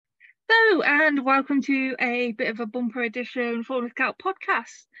Hello and welcome to a bit of a bumper edition Formula Scout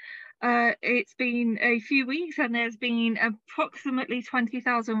podcast. It's been a few weeks and there's been approximately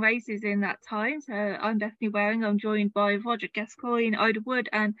 20,000 races in that time. So I'm Bethany Waring. I'm joined by Roger Gascoigne, Ida Wood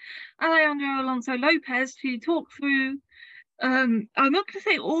and Alejandro Alonso Lopez to talk through, I'm not going to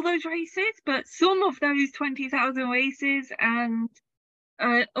say all those races, but some of those 20,000 races and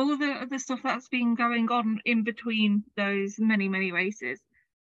all the other stuff that's been going on in between those many races.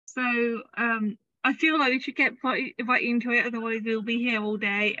 So I feel like we should get right into it, otherwise we'll be here all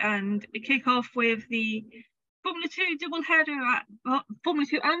day, and kick off with the Formula 2 double header at Formula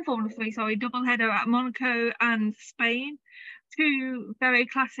 2 and Formula 3, sorry, double header at Monaco and Spain. Two very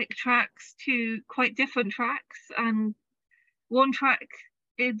classic tracks, two quite different tracks, and one track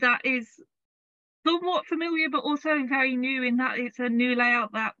that is somewhat familiar but also very new in that it's a new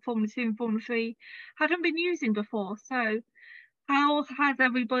layout that Formula 2 and Formula 3 hadn't been using before. So how has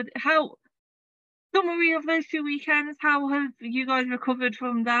summary of those 2 weekends, how have you guys recovered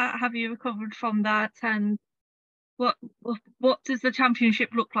from that? Have you recovered from that? And what does the championship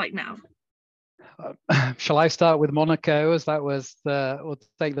look like now? Shall I start with Monaco, as that was we'll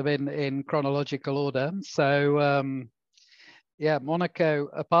take them in chronological order. So yeah, Monaco,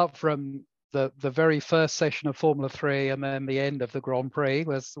 apart from the very first session of Formula 3 and then the end of the Grand Prix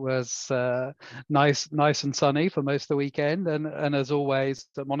was nice and sunny for most of the weekend, and as always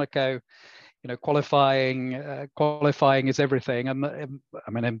at Monaco, you know, qualifying is everything. And I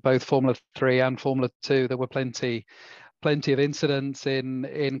mean, in both Formula 3 and Formula 2 there were plenty of incidents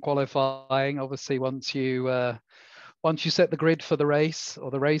in qualifying. Obviously once you set the grid for the race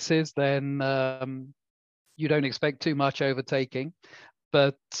or the races, then you don't expect too much overtaking.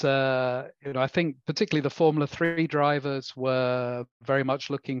 But you know, I think particularly the Formula 3 drivers were very much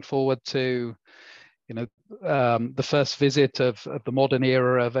looking forward to, you know, the first visit of the modern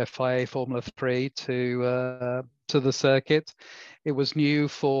era of FIA Formula 3 to the circuit. It was new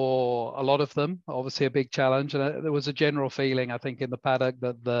for a lot of them, obviously a big challenge, and there was a general feeling, I think, in the paddock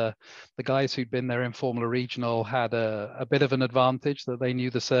that the guys who'd been there in Formula Regional had a bit of an advantage, that they knew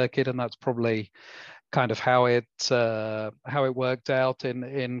the circuit, and that's probably kind of how it worked out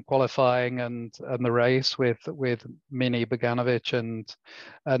in qualifying and the race with Mini, Boganovic and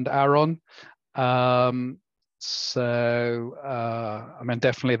Aaron. So I mean,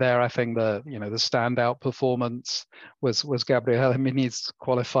 definitely there, I think the standout performance was Gabriele Mini's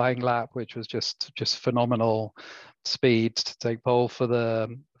qualifying lap, which was just phenomenal speed to take pole for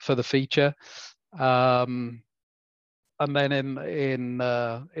the feature. And then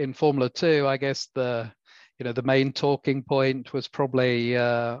in Formula 2, I guess the main talking point was probably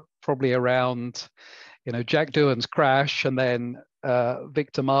around, you know, Jack Doohan's crash, and then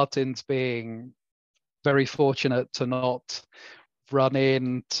Victor Martins being very fortunate to not run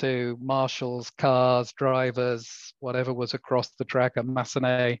into Marshall's cars, drivers, whatever was across the track at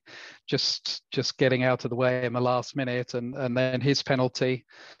Massenet, just getting out of the way in the last minute, and then his penalty.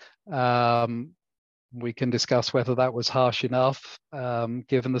 We can discuss whether that was harsh enough,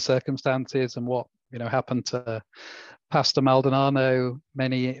 given the circumstances and what, you know, happened to Pastor Maldonado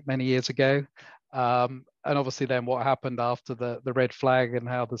many years ago. And obviously then what happened after the red flag and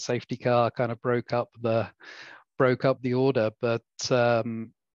how the safety car kind of broke up the order. But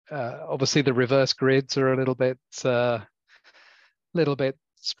obviously the reverse grids are a little bit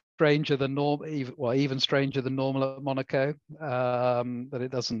stranger than normal, even stranger than normal at Monaco. That it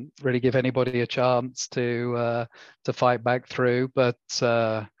doesn't really give anybody a chance to fight back through. But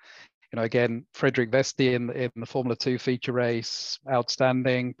you know, again, Frederick Vesti in the Formula 2 feature race,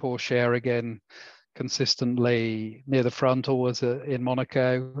 outstanding. Porsche again, consistently near the front always in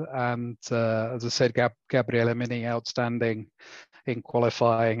Monaco, and as I said, Gabriele Mini outstanding in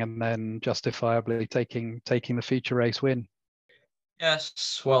qualifying, and then justifiably taking the feature race win.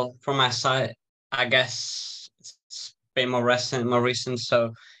 Yes, well, from my side, I guess it's been more recent,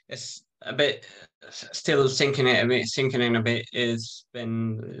 so it's a bit still sinking in a bit. It's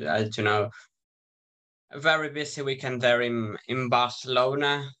been, as you know, a very busy weekend there in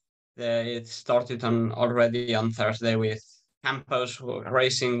Barcelona. It started already on Thursday with Campos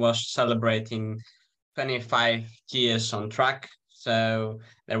Racing was celebrating 25 years on track. So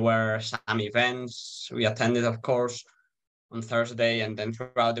there were some events. We attended, of course, on Thursday, and then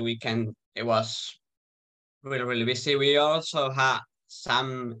throughout the weekend it was really busy. We also had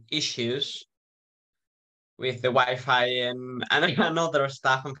some issues with the Wi-Fi and another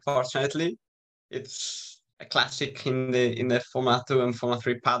stuff. Unfortunately, it's a classic in the Formula 2 and Formula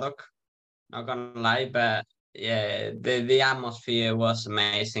 3 paddock. Not gonna lie, but yeah, the atmosphere was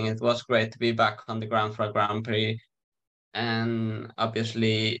amazing. It was great to be back on the ground for a Grand Prix, and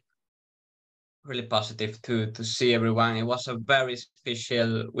obviously really positive to see everyone. It was a very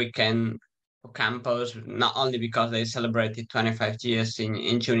special weekend for Campos, not only because they celebrated 25 years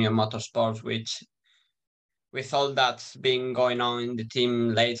in junior motorsports, which with all that's been going on in the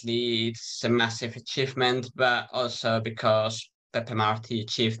team lately, it's a massive achievement, but also because Pepe Marti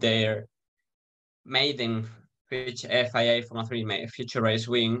achieved their maiden FIA Formula 3 future race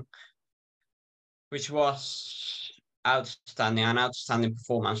win, which was outstanding, an outstanding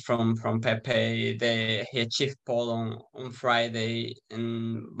performance from Pepe. He achieved pole on Friday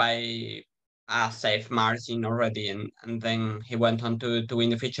and by a safe margin already, and then he went on to win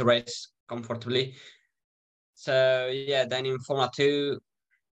the feature race comfortably. So yeah, then in Formula 2,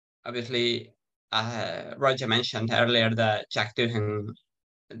 obviously, Roger mentioned earlier that Jack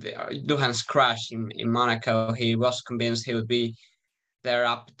Doohan's crash in Monaco. He was convinced he would be there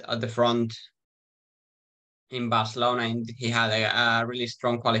up at the front in Barcelona, and he had a really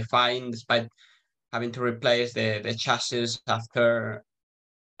strong qualifying despite having to replace the chassis after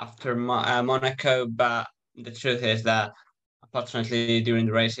Monaco. But the truth is that unfortunately during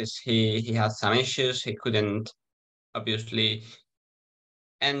the races he had some issues. He couldn't obviously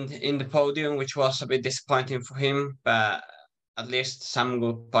end in the podium, which was a bit disappointing for him. But at least some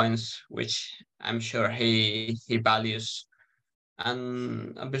good points, which I'm sure he values.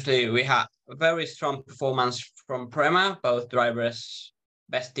 And obviously, we had a very strong performance from Prema, both drivers,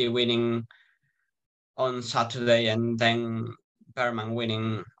 Bestie winning on Saturday, and then Berman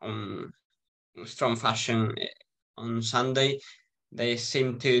winning on strong fashion on Sunday. They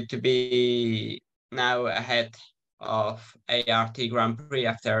seem to be now ahead of ART Grand Prix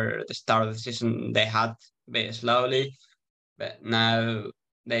after the start of the season. They had a bit slowly, but now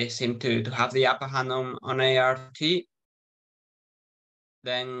they seem to have the upper hand on ART.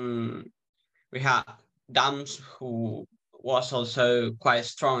 Then we had Dams, who was also quite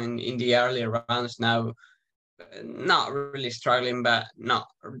strong in the earlier rounds. Now, not really struggling, but not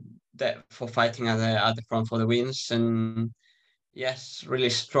for fighting at the front for the wins. And yes,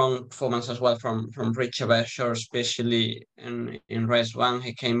 really strong performance as well from Richard Besher, especially in race one.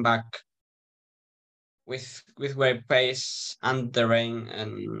 He came back with great pace and the rain,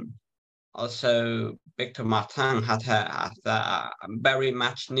 and also Victor Martin had a very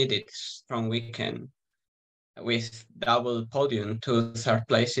much needed strong weekend with double podium, 2 third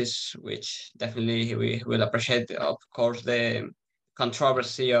places, which definitely we will appreciate. Of course, the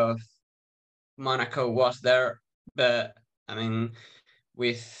controversy of Monaco was there, but I mean,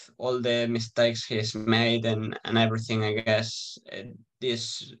 with all the mistakes he's made and everything, I guess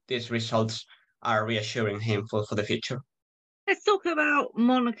these results are reassuring him for the future. Let's talk about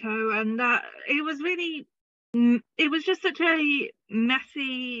Monaco, and that it was really, it was just such a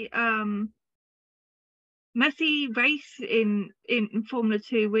messy race in Formula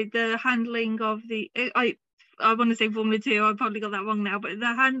 2 with the handling of the I want to say Formula 2, I probably got that wrong now, but the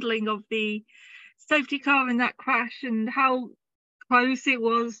handling of the safety car in that crash and how close it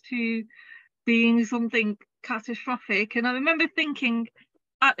was to being something catastrophic. And I remember thinking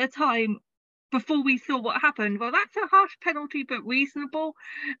at the time, before we saw what happened, well, that's a harsh penalty but reasonable.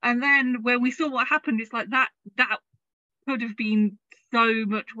 And then when we saw what happened, it's like that could have been so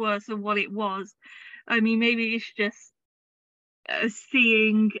much worse than what it was. I mean, maybe it's just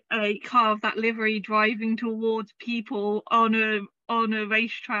seeing a car of that livery driving towards people on a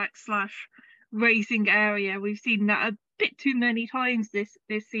racetrack / racing area. We've seen that a bit too many times this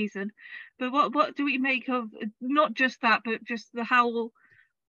season. But what do we make of not just that, but just how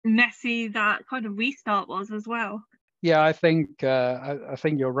messy that kind of restart was as well? Yeah, I think I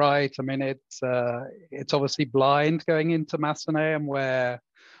think you're right. I mean, it's obviously blind going into Massenet, where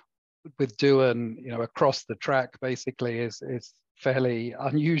with Doohan, across the track basically is fairly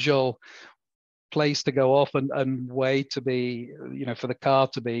unusual place to go off and way to be, for the car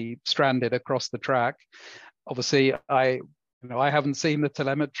to be stranded across the track. Obviously, I haven't seen the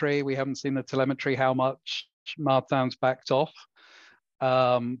telemetry. We haven't seen the telemetry how much Martin's backed off.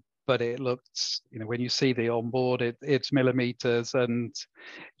 But it looks, when you see the onboard, it's millimeters, and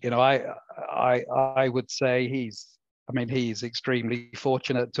I would say he's extremely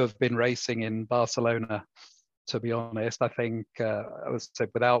fortunate to have been racing in Barcelona. To be honest, I think I would say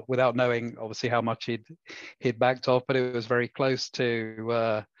without knowing obviously how much he'd backed off, but it was very close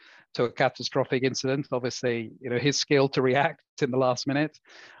to a catastrophic incident. Obviously, his skill to react in the last minute.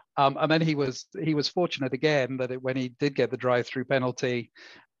 And then he was fortunate again that when he did get the drive-through penalty,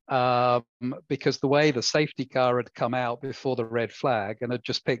 because the way the safety car had come out before the red flag and had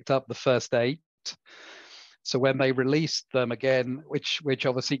just picked up the first 8, So when they released them again, which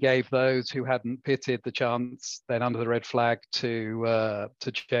obviously gave those who hadn't pitted the chance then under the red flag to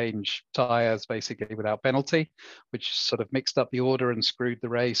change tyres basically without penalty, which sort of mixed up the order and screwed the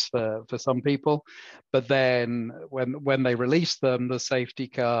race for some people. But then when they released them, the safety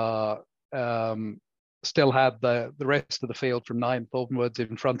car still had the rest of the field from 9th onwards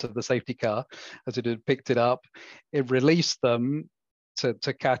in front of the safety car as it had picked it up. It released them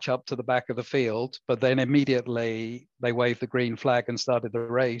to catch up to the back of the field, but then immediately they waved the green flag and started the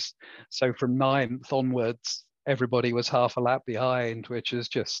race. So from 9th onwards, everybody was half a lap behind, which is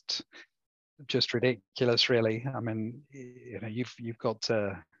just ridiculous, really. I mean, you've got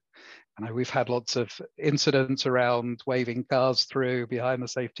to. I know we've had lots of incidents around waving cars through behind the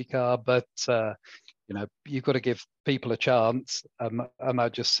safety car, but you've got to give people a chance, and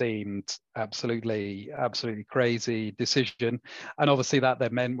that just seemed absolutely crazy decision. And obviously that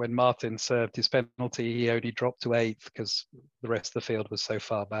then meant when Martin served his penalty, he only dropped to 8th because the rest of the field was so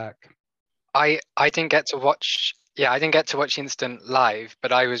far back. I didn't get to watch. Yeah, I didn't get to watch the incident live,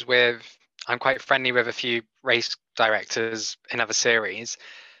 but I'm quite friendly with a few race directors in other series,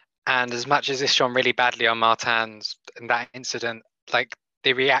 and as much as this shone really badly on Martin's in that incident, like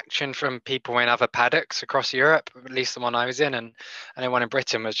the reaction from people in other paddocks across Europe, at least the one I was in, and one in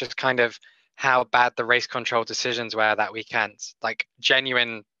Britain, was just kind of how bad the race control decisions were that weekend. Like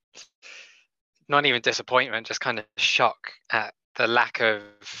genuine, not even disappointment, just kind of shock at the lack of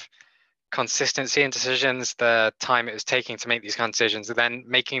consistency in decisions, the time it was taking to make these kind of decisions, and then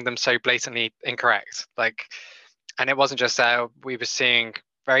making them so blatantly incorrect. And it wasn't just that, we were seeing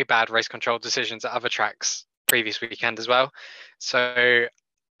very bad race control decisions at other tracks previous weekend as well. So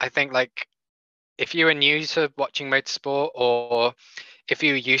I think, like, if you were new to watching motorsport, or if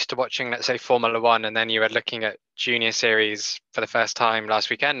you were used to watching, let's say, Formula One, and then you were looking at junior series for the first time last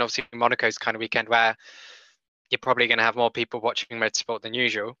weekend, obviously Monaco's kind of weekend where you're probably going to have more people watching motorsport than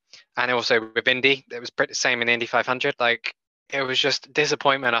usual. And also with Indy, it was pretty the same in the Indy 500. Like, it was just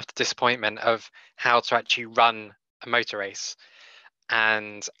disappointment after disappointment of how to actually run a motor race.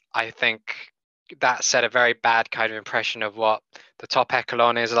 And I think that set a very bad kind of impression of what the top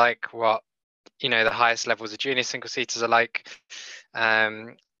echelon is like, what, the highest levels of junior single seaters are like.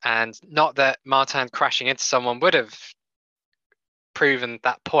 And not that Martin crashing into someone would have proven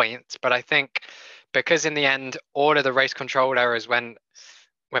that point, but I think because in the end, all of the race control errors went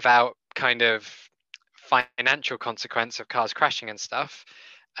without kind of financial consequence of cars crashing and stuff,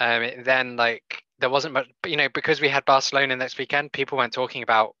 then, like, there wasn't much, because we had Barcelona next weekend, people weren't talking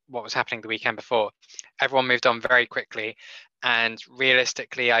about what was happening the weekend before. Everyone moved on very quickly. And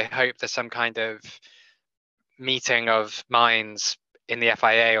realistically, I hope there's some kind of meeting of minds in the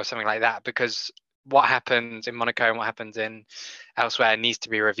FIA or something like that, because what happened in Monaco and what happened in elsewhere needs to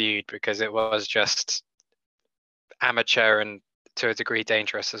be reviewed, because it was just amateur and to a degree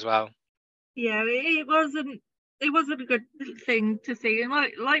dangerous as well. Yeah, it wasn't a good thing to see. And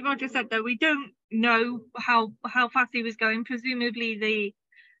like Roger said, though, we don't know how fast he was going. Presumably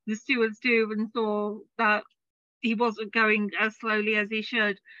the stewards do and saw that he wasn't going as slowly as he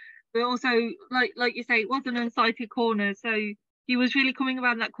should. But also, like you say, it was an unsighted corner, so he was really coming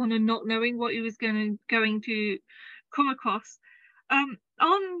around that corner not knowing what he was going to come across. On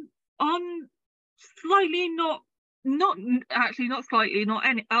slightly not slightly, not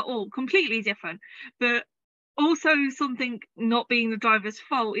any at all, completely different, but also something not being the driver's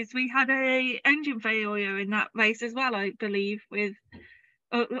fault, is we had a engine failure in that race as well, I believe, with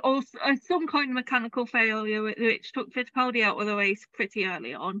also some kind of mechanical failure which took Fittipaldi out of the race pretty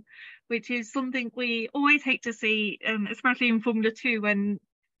early on, which is something we always hate to see, especially in Formula 2, when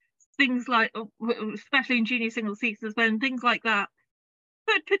things like, especially in junior single seaters, when things like that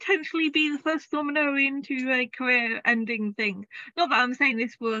could potentially be the first domino into a career-ending thing. Not that I'm saying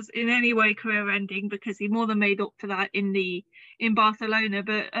this was in any way career-ending, because he more than made up for that in Barcelona,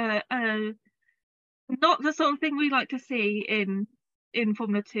 but not the sort of thing we like to see in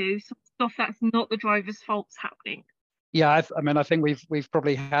Formula 2. Stuff that's not the driver's fault's happening. Yeah, I think we've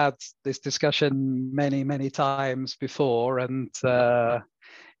probably had this discussion many times before, and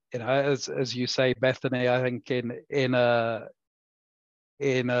as you say, Bethany, I think in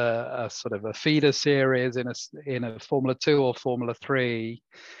a sort of a feeder series in a Formula 2 or Formula 3,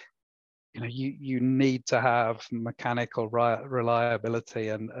 you need to have mechanical reliability,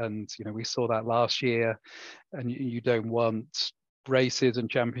 and we saw that last year, and you don't want races and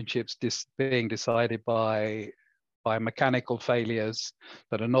championships being decided by mechanical failures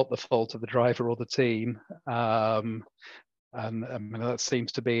that are not the fault of the driver or the team. And I mean, that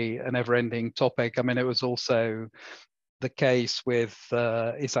seems to be a never-ending topic. I mean, it was also the case with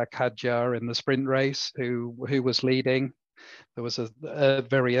Isaac Hadjar in the sprint race, who was leading. There was a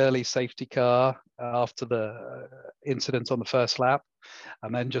very early safety car after the incident on the first lap,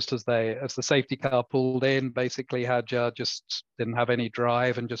 and then just as the safety car pulled in, basically Hadjar just didn't have any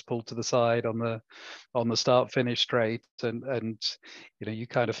drive and just pulled to the side on the start finish straight, and you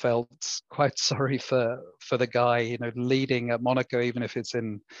kind of felt quite sorry for the guy, leading at Monaco, even if it's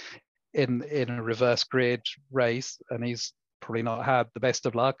in a reverse grid race, and he's probably not had the best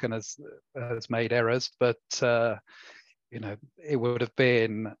of luck and has made errors, but it would have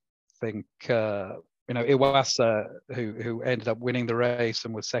been, I think, Iwasa, who ended up winning the race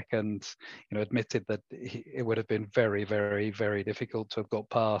and was second, admitted that it would have been very, very, very difficult to have got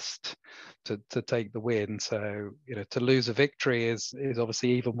past to take the win. So, to lose a victory is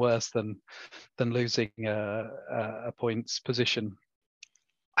obviously even worse than losing a points position.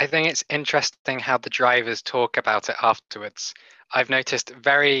 I think it's interesting how the drivers talk about it afterwards. I've noticed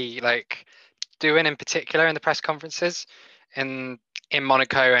Doohan in particular in the press conferences in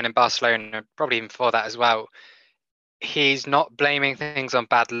Monaco and in Barcelona, probably even before that as well. He's not blaming things on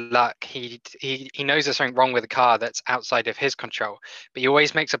bad luck. He knows there's something wrong with the car that's outside of his control, but he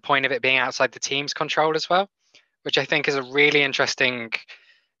always makes a point of it being outside the team's control as well, which I think is a really interesting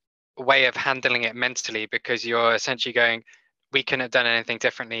way of handling it mentally, because you're essentially going, we couldn't have done anything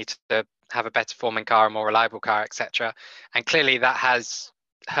differently to have a better performing car, a more reliable car, etc. And clearly that has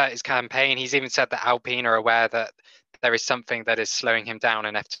hurt his campaign. He's even said that Alpine are aware that there is something that is slowing him down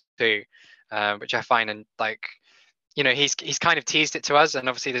in F2, which I find, he's kind of teased it to us, and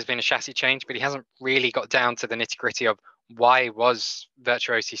obviously there's been a chassis change, but he hasn't really got down to the nitty gritty of why was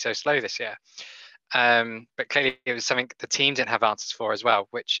Virtuosi so slow this year. But clearly it was something the team didn't have answers for as well,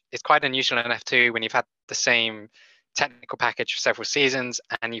 which is quite unusual in F2 when you've had the same technical package for several seasons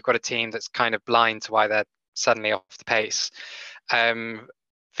and you've got a team that's kind of blind to why they're suddenly off the pace.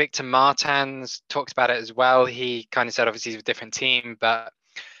 Victor Martins talked about it as well. He kind of said obviously he's a different team, but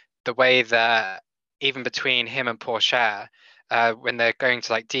the way that even between him and Pourchaire, when they're going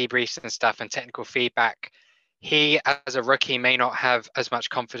to debriefs and stuff and technical feedback, he as a rookie may not have as much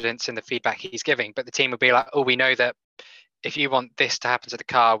confidence in the feedback he's giving, but the team would be like, oh, we know that if you want this to happen to the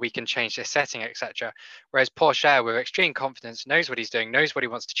car, we can change this setting, etc. Whereas Pourchaire, with extreme confidence, knows what he's doing, knows what he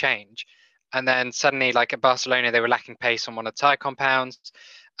wants to change. And then suddenly, like at Barcelona, they were lacking pace on one of the tyre compounds.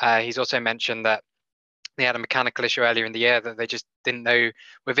 He's also mentioned that they had a mechanical issue earlier in the year that they just didn't know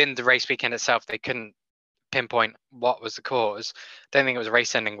within the race weekend itself. They couldn't pinpoint what was the cause. I don't think it was a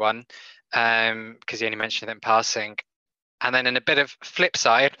race-ending one, because he only mentioned it in passing. And then in a bit of flip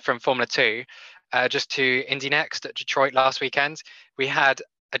side from Formula 2, just to Indy Nxt at Detroit last weekend, we had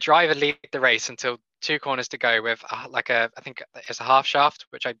a driver lead the race until 2 corners to go with I think it's a half shaft,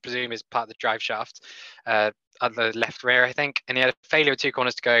 which I presume is part of the drive shaft, at the left rear, I think. And he had a failure with 2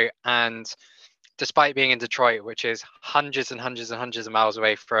 corners to go. And despite being in Detroit, which is hundreds and hundreds and hundreds of miles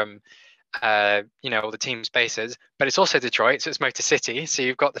away from all the team spaces, but it's also Detroit, so it's Motor City, so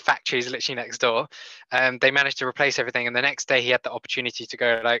you've got the factories literally next door. They managed to replace everything, and the next day he had the opportunity to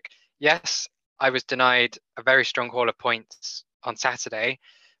go yes, I was denied a very strong haul of points on Saturday,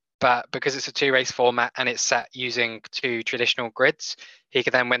 but because it's a 2-race format and it's set using 2 traditional grids, he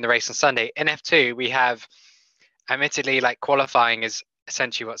could then win the race on Sunday. In F2, we have, admittedly, qualifying is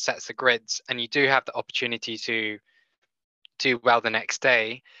essentially what sets the grids, and you do have the opportunity to do well the next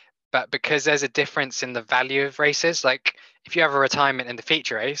day. But because there's a difference in the value of races, if you have a retirement in the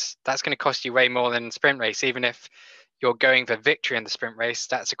feature race, that's going to cost you way more than sprint race. Even if you're going for victory in the sprint race,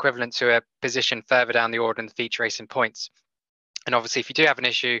 that's equivalent to a position further down the order in the feature race in points. And obviously, if you do have an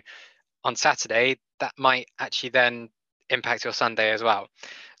issue on Saturday, that might actually then impact your Sunday as well.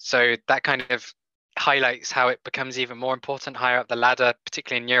 So that kind of highlights how it becomes even more important higher up the ladder,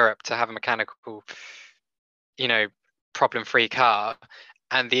 particularly in Europe, to have a mechanical, problem-free car.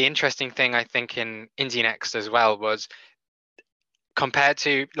 And the interesting thing, I think, in Indy Nxt as well was, compared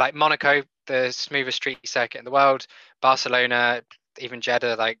to Monaco, the smoothest street circuit in the world, Barcelona, even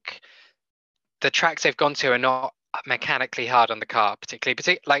Jeddah, the tracks they've gone to are not mechanically hard on the car,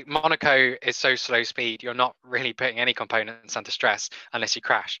 particularly Monaco is so slow speed, you're not really putting any components under stress unless you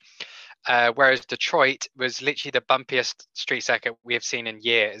crash. Whereas Detroit was literally the bumpiest street circuit we have seen in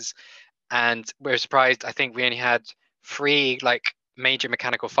years. And we're surprised, I think we only had 3 major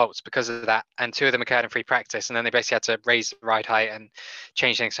mechanical faults because of that, and 2 of them occurred in free practice, and then they basically had to raise the ride height and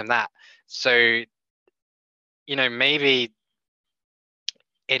change things from that. So maybe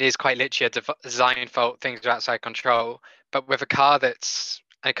it is quite literally a design fault, things are outside control, but with a car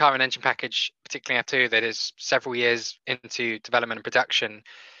and engine package, particularly F2, that is several years into development and production,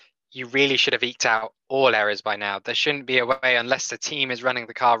 you really should have eked out all errors by now. There shouldn't be a way, unless the team is running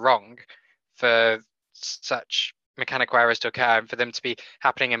the car wrong, for such mechanical errors to occur and for them to be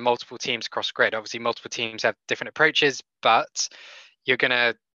happening in multiple teams across grid. Obviously, multiple teams have different approaches, but you're going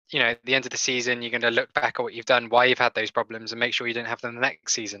to, at the end of the season, you're going to look back at what you've done, why you've had those problems, and make sure you don't have them the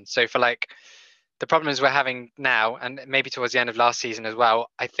next season. So for the problems we're having now, and maybe towards the end of last season as well,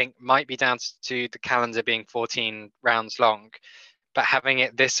 I think might be down to the calendar being 14 rounds long, but having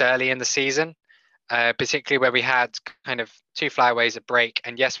it this early in the season, particularly where we had kind of 2 flyaways, a break,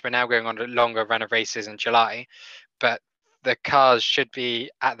 and yes, we're now going on a longer run of races in July, but the cars should be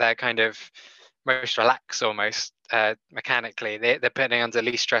at their kind of most relaxed almost mechanically. They're putting under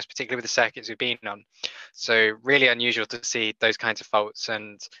least stress, particularly with the circuits we've been on. So really unusual to see those kinds of faults.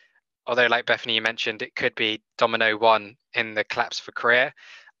 And although, like Bethany, you mentioned, it could be domino one in the collapse for career,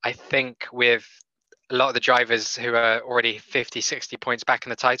 I think with a lot of the drivers who are already 50, 60 points back in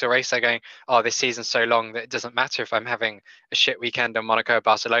the title race, they're going, oh, this season's so long that it doesn't matter if I'm having a shit weekend on Monaco or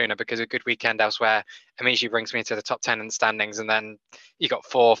Barcelona, because a good weekend elsewhere immediately brings me to the top 10 in the standings. And then you got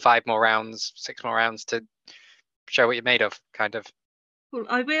 4, 5 more rounds, 6 more rounds to show what you're made of, kind of.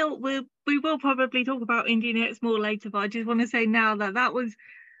 Well, we will probably talk about Indy Nxt more later, but I just want to say now that was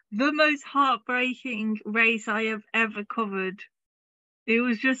the most heartbreaking race I have ever covered. It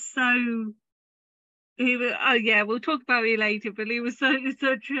was just so... we'll talk about it later, but it was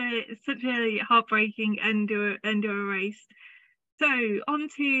such a heartbreaking end of a race. So on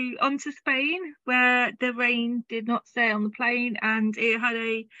to Spain, where the rain did not stay on the plane, and it had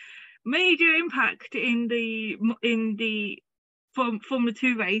a major impact in the Formula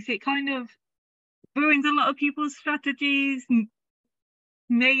 2 race. It kind of ruined a lot of people's strategies,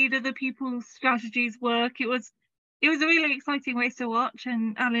 made other people's strategies work. It was a really exciting race to watch,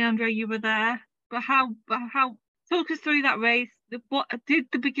 and Alejandro, you were there. But how talk us through that race? What did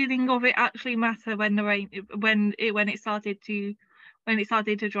the beginning of it actually matter when it started to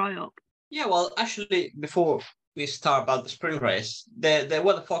dry up? Yeah, well, actually, before we start about the sprint race, the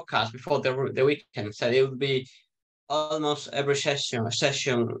weather forecast before the weekend said it would be almost every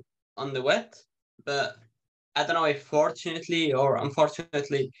session on the wet, but I don't know if fortunately or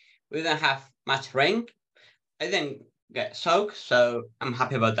unfortunately we didn't have much rain. I didn't get soaked, so I'm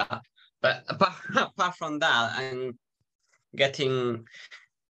happy about that. But apart from that, and getting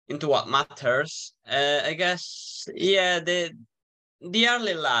into what matters, I guess, yeah, the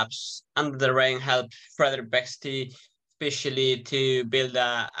early laps under the rain helped Frederick Bexty, especially to build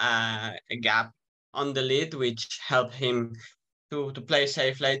a gap on the lead, which helped him to play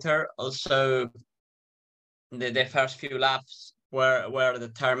safe later. Also, the first few laps were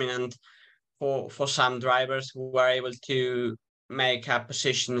determinant for some drivers who were able to make up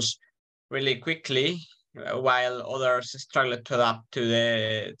positions really quickly, while others struggled to adapt to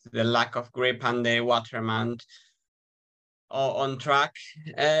the lack of grip and the water amount on track.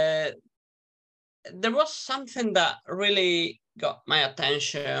 There was something that really got my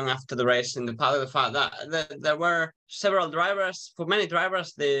attention after the race in the paddock, the fact that there were several drivers. For many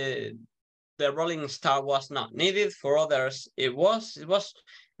drivers, the rolling start was not needed. For others, it was. It was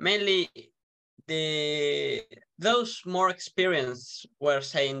mainly those more experienced were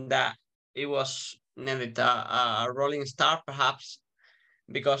saying that it was needed a rolling start, perhaps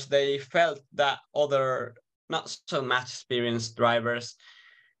because they felt that other not so much experienced drivers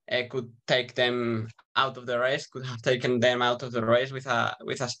could take them out of the race, could have taken them out of the race with a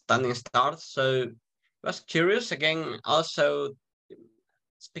standing start. So it was curious. Again, also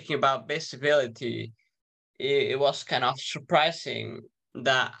speaking about visibility, it was kind of surprising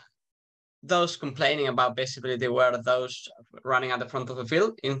that those complaining about visibility were those running at the front of the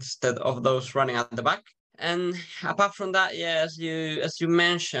field instead of those running at the back. And apart from that, yeah, as you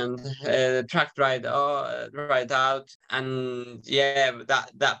mentioned, the track dried out, and yeah,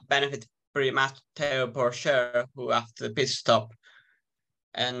 that benefited pretty much Theo Porcher, who after the pit stop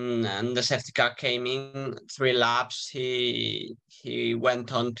and the safety car came in 3 laps, he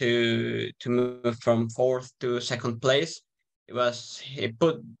went on to move from 4th to 2nd place. He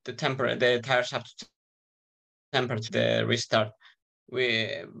put the tires up to temperature the restart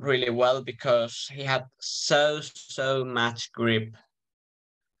really well, because he had so much grip,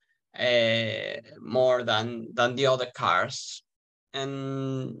 more than the other cars.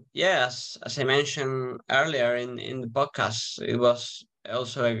 And yes, as I mentioned earlier in the podcast, it was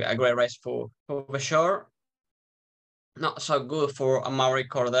also a great race for Bechor. Not so good for Amaury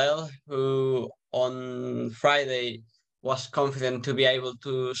Cordell, who on Friday was confident to be able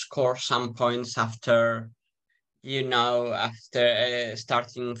to score some points after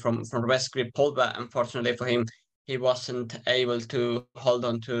starting from best grip pole, but unfortunately for him, he wasn't able to hold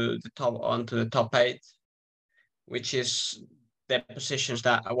on to the top 8, which is the positions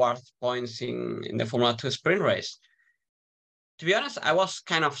that award points in the Formula 2 sprint race. To be honest, I was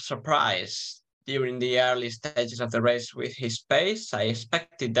kind of surprised during the early stages of the race with his pace. I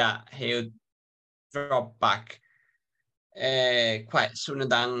expected that he would drop back quite sooner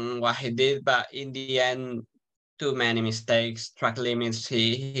than what he did, but in the end, too many mistakes, track limits.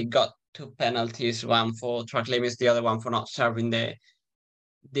 He got 2 penalties, one for track limits, the other one for not serving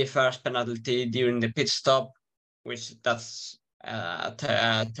the first penalty during the pit stop, which that's a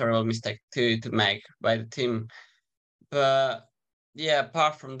terrible mistake to make by the team. But yeah,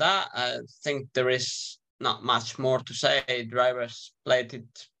 apart from that, I think there is not much more to say. Drivers played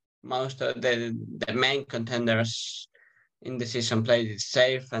it, most of the main contenders in the season played it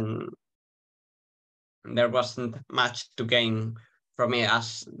safe, and there wasn't much to gain from it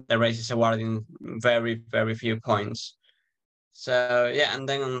as the race is awarding very, very few points. So yeah, and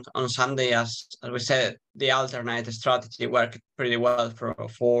then on Sunday, as we said, the alternate strategy worked pretty well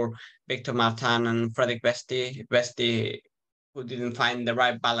for Victor Martin and Frederick Vesti. Vesti, who didn't find the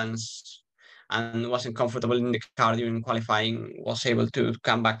right balance and wasn't comfortable in the car during qualifying, was able to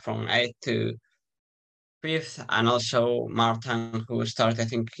come back from 8th to 5th, and also Martin, who started I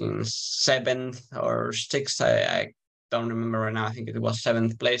think in 7th or 6th. I don't remember right now. I think it was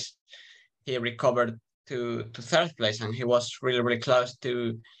 7th place. He recovered to 3rd place, and he was really close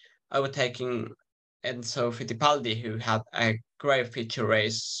to overtaking Enzo Fittipaldi, who had a great feature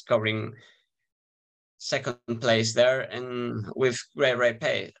race, covering 2nd place there and with great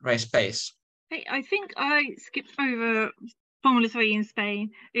race pace. Hey, I think I skipped over Formula 3 in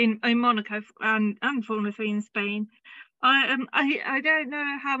Spain, in Monaco, and Formula 3 in Spain. I don't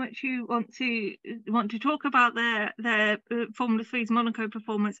know how much you want to talk about their Formula 3's Monaco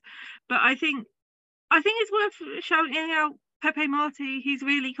performance, but I think it's worth shouting out Pepe Marti. He's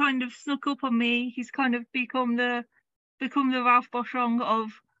really kind of snuck up on me. He's kind of become the Ralph Boschung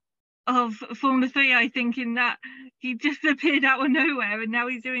of Formula 3, I think, in that he just appeared out of nowhere, and now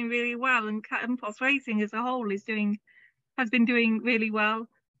he's doing really well. And Campos Racing as a whole has been doing really well.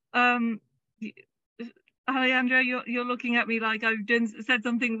 Alejandro, you're looking at me like I've said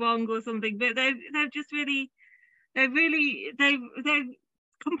something wrong or something, but they've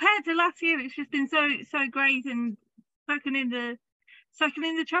compared to last year, it's just been so great. And second in the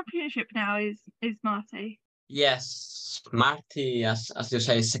championship now is Marti. Yes, Marti, as you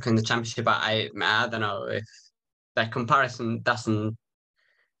say, is second in the championship. But I don't know if that comparison doesn't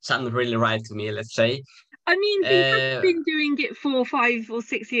sound really right to me. Let's say. I mean, he has been doing it for 5 or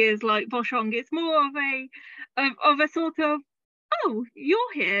 6 years, like Boschung. It's more of a sort of, oh,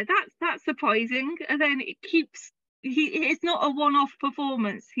 you're here. That's surprising. And then it keeps. It's not a one-off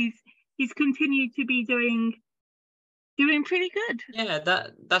performance. He's continued to be doing pretty good. Yeah,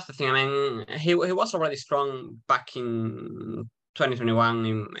 that's the thing. I mean, he was already strong back in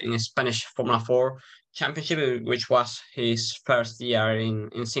 2021 in Spanish Formula 4 Championship, which was his first year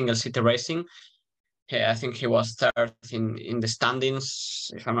in single seater racing. I think he was 3rd in the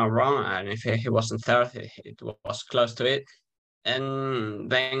standings, if I'm not wrong, and if he wasn't 3rd, it was close to it. And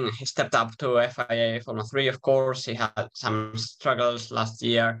then he stepped up to FIA Formula 3, of course. He had some struggles last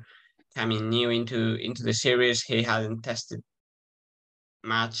year coming new into the series. He hadn't tested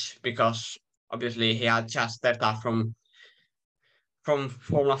much because obviously he had just stepped up from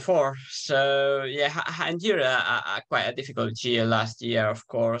Formula 4. So yeah, endured quite a difficult year last year, of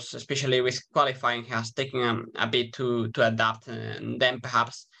course, especially with qualifying. He has taken a bit to adapt, and then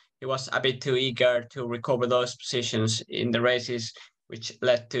perhaps he was a bit too eager to recover those positions in the races, which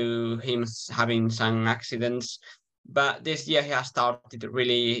led to him having some accidents. But this year he has started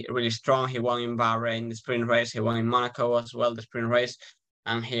really strong. He won in Bahrain the sprint race. He won in Monaco as well the sprint race,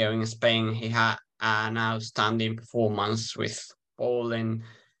 and here in Spain he had an outstanding performance with pole, and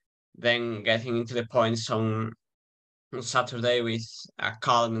then getting into the points on Saturday with a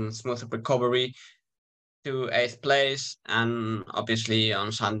calm and smooth recovery to 8th place. And obviously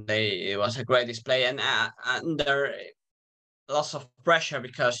on Sunday it was a great display, and under lots of pressure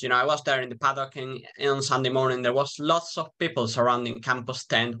because I was there in the paddock, and on Sunday morning there was lots of people surrounding Campos'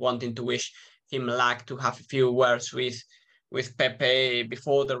 tent wanting to wish him luck, to have a few words with Pepe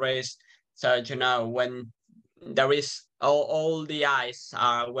before the race. So when there is all the eyes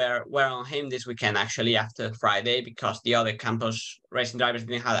were on him this weekend, actually, after Friday, because the other Campos racing drivers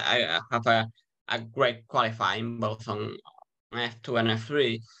didn't have a great qualifying, both on F2 and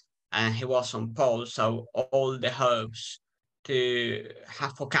F3, and he was on pole. So all the hopes to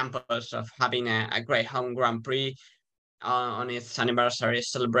have for Campos of having a great home Grand Prix on its anniversary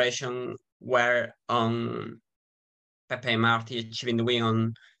celebration were on Pepe and Marti achieving the win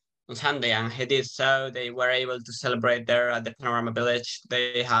on Sunday, and he did so. They were able to celebrate there at the Panorama Village.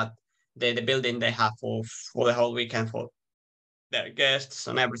 They had the building they had for the whole weekend for their guests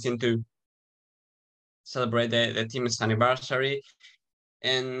and everything to celebrate the team's anniversary.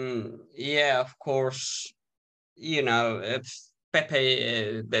 And yeah, of course, you know,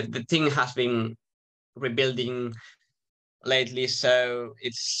 Pepe, the team has been rebuilding lately, so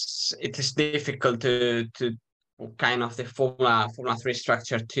it is difficult to kind of the Formula 3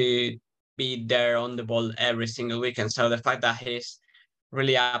 structure to be there on the ball every single weekend. So the fact that he's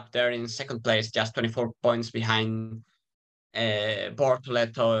really up there in second place, just 24 points behind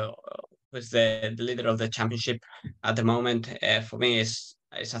Bortoleto, who's the leader of the championship at the moment, for me is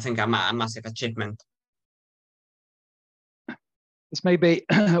I think a massive achievement. There's maybe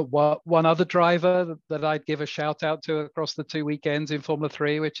one other driver that I'd give a shout out to across the 2 weekends in Formula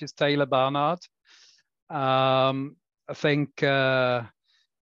 3, which is Taylor Barnard. I think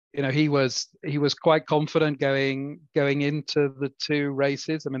he was quite confident going into the 2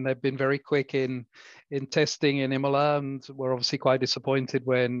 races. I mean, they've been very quick in testing in Imola, and we're obviously quite disappointed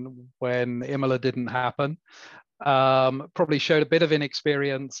when Imola didn't happen. Probably showed a bit of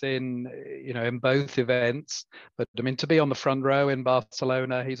inexperience in both events, but I mean, to be on the front row in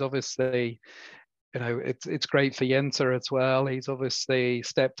Barcelona, he's obviously, it's great for Yensa as well. He's obviously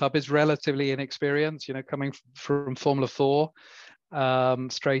stepped up. He's relatively inexperienced, coming from Formula 4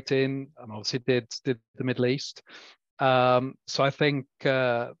 straight in, and obviously did the Middle East. So I think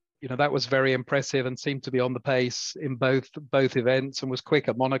that was very impressive and seemed to be on the pace in both events, and was quick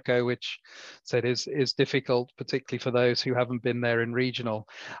at Monaco, which said is difficult, particularly for those who haven't been there in regional.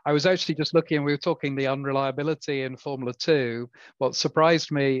 I was actually just looking, we were talking the unreliability in Formula 2. What surprised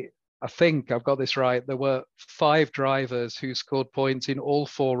me, I think I've got this right, there were 5 drivers who scored points in all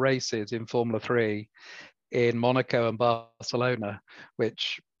 4 races in Formula 3 in Monaco and Barcelona,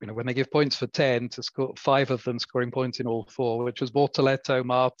 which, when they give points for 10, to score 5 of them scoring points in all 4, which was Bortoleto,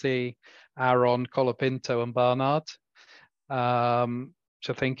 Marti, Aron, Colapinto and Barnard, which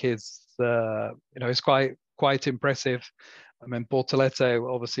I think is quite impressive. I mean,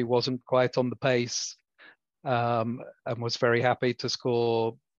 Bortoleto obviously wasn't quite on the pace, and was very happy to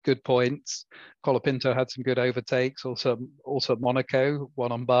score good points. Colapinto had some good overtakes, also at Monaco,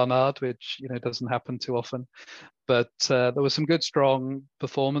 one on Barnard, which doesn't happen too often. But there were some good, strong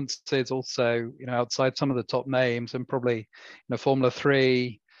performances also, outside some of the top names, and probably, Formula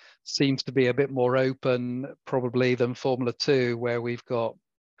 3 seems to be a bit more open probably than Formula 2, where we've got,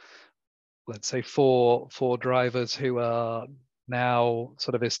 let's say, four drivers who are now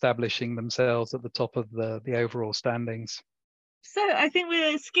sort of establishing themselves at the top of the overall standings. So I think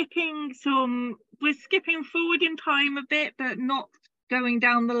we're skipping forward in time a bit, but not going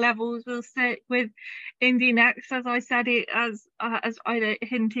down the levels. We'll stick with Indy Nxt, as I said it, as I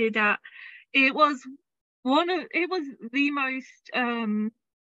hinted at. It was the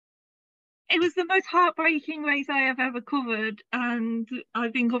most heartbreaking race I have ever covered, and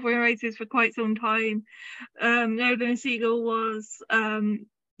I've been covering races for quite some time. Nolan Siegel was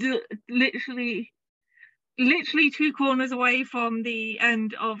literally 2 corners away from the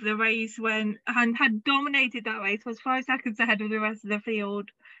end of the race and had dominated that race, was 5 seconds ahead of the rest of the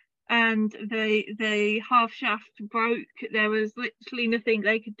field, and the half shaft broke. There was literally nothing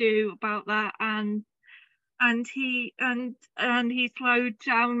they could do about that, and he slowed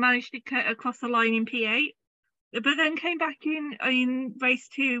down, managed to cut across the line in P8, but then came back in race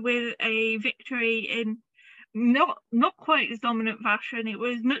 2 with a victory in not quite as dominant fashion. It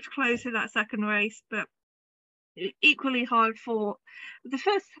was much closer that second race, but equally hard fought. The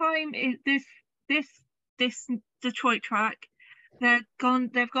first time this Detroit track, they've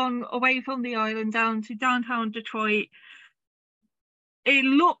gone away from the island down to downtown Detroit. It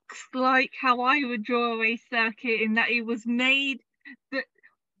looks like how I would draw a race circuit, in that it was made that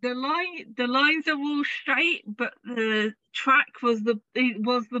the lines are all straight, but the track was the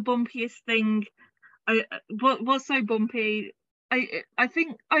bumpiest thing. Was so bumpy. I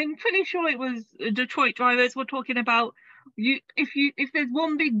think, I'm pretty sure it was Detroit drivers were talking about, if there's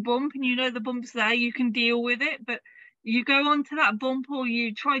one big bump and the bump's there, you can deal with it, but you go onto that bump, or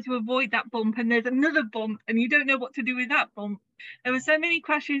you try to avoid that bump, and there's another bump and you don't know what to do with that bump. There were so many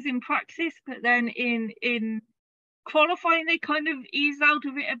crashes in practice, but then in qualifying they kind of eased out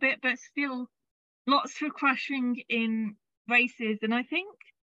of it a bit, but still lots of crashing in races. And I think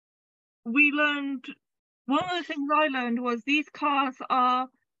one of the things I learned was these cars are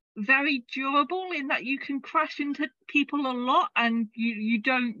very durable, in that you can crash into people a lot and you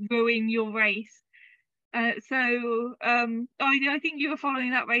don't ruin your race. So I think you were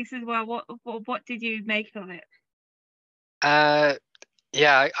following that race as well. What did you make of it? Yeah,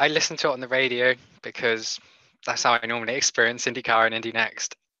 I listened to it on the radio because that's how I normally experience IndyCar and Indy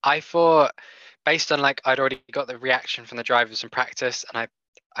Next. I thought, based on like I'd already got the reaction from the drivers in practice, and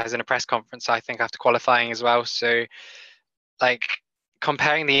I was in a press conference, I think, after qualifying as well. So like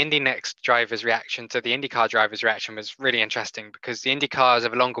comparing the Indy Next driver's reaction to the IndyCar driver's reaction was really interesting, because the Indy cars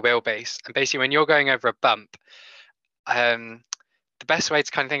have a longer wheelbase, and basically when you're going over a bump, the best way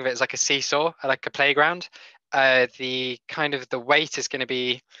to kind of think of it is like a seesaw, like a playground. The kind of the weight is going to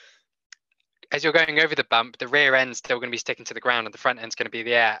be, as you're going over the bump, the rear end's still going to be sticking to the ground and the front end's going to be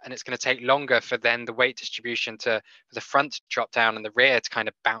the air, and it's going to take longer for then the weight distribution for the front to drop down and the rear to kind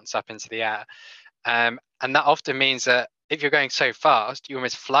of bounce up into the air. And that often means that if you're going so fast, you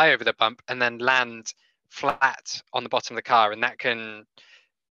almost fly over the bump and then land flat on the bottom of the car, and that can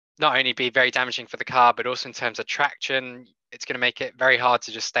not only be very damaging for the car, but also in terms of traction, it's going to make it very hard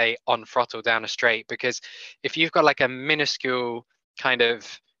to just stay on throttle down a straight. Because if you've got like a minuscule kind of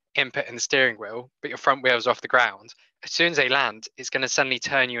input in the steering wheel, but your front wheels are off the ground, as soon as they land, it's going to suddenly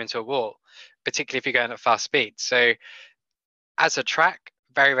turn you into a wall, particularly if you're going at fast speed. So as a track,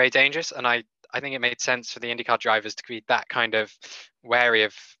 very, very dangerous. And I think it made sense for the IndyCar drivers to be that kind of wary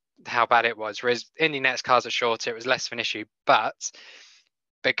of how bad it was. Whereas Indy Next cars are shorter, it was less of an issue. But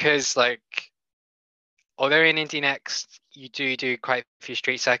because like, although in Indy Next you do quite a few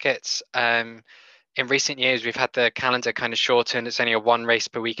street circuits, in recent years we've had the calendar kind of shortened. It's only a one race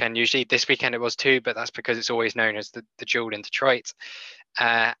per weekend usually. This weekend it was two, but that's because it's always known as the Jewel in Detroit.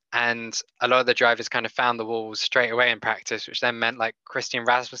 And a lot of the drivers kind of found the walls straight away in practice, which then meant like Christian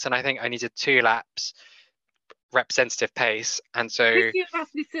Rasmussen, I think, only did 2 laps representative pace, and so Christian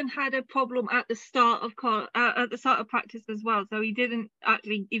Rasmussen had a problem at the start of practice as well, so he didn't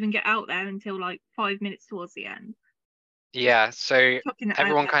actually even get out there until like 5 minutes towards the end. Yeah, so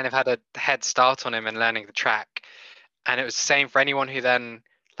everyone kind of had a head start on him in learning the track, and it was the same for anyone who then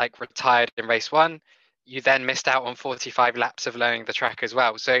like retired in race 1. You then missed out on 45 laps of learning the track as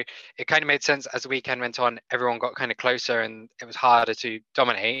well. So it kind of made sense as the weekend went on, everyone got kind of closer and it was harder to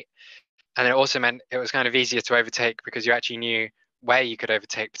dominate. And it also meant it was kind of easier to overtake because you actually knew where you could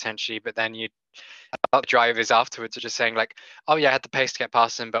overtake potentially. But then a lot of drivers afterwards are just saying like, oh yeah, I had the pace to get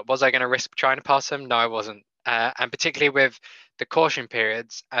past them, but was I going to risk trying to pass them? No, I wasn't. And particularly with the caution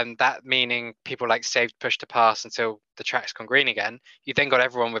periods, and that meaning people like saved push to pass until the track's gone green again, you then got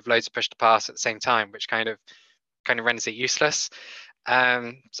everyone with loads of push to pass at the same time, which kind of renders it useless.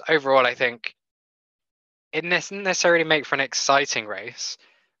 So overall, I think it doesn't necessarily make for an exciting race,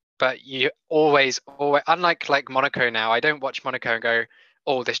 but you always, unlike like Monaco now, I don't watch Monaco and go,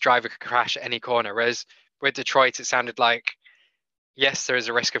 oh, this driver could crash at any corner. Whereas with Detroit, it sounded like, yes, there is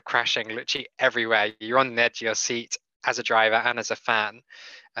a risk of crashing literally everywhere. You're on the edge of your seat as a driver and as a fan,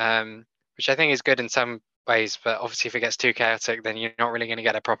 which I think is good in some ways. But obviously, if it gets too chaotic, then you're not really going to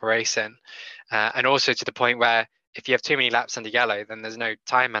get a proper race in. And also to the point where if you have too many laps under yellow, then there's no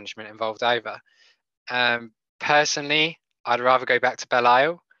time management involved either. Personally, I'd rather go back to Belle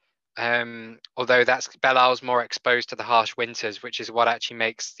Isle. Although Belle Isle's more exposed to the harsh winters, which is what actually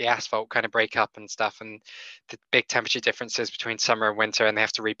makes the asphalt kind of break up and stuff, and the big temperature differences between summer and winter, and they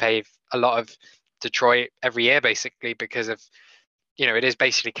have to repave a lot of Detroit every year basically because of, it is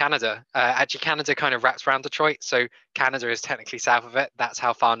basically Canada. Actually, Canada kind of wraps around Detroit, so Canada is technically south of it. That's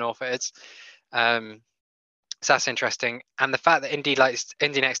how far north it is. So that's interesting. And the fact that Indy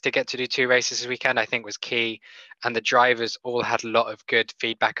Next did get to do 2 races this weekend, I think was key. And the drivers all had a lot of good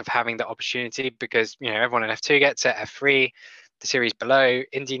feedback of having the opportunity because, everyone in F2 gets it, F3, the series below,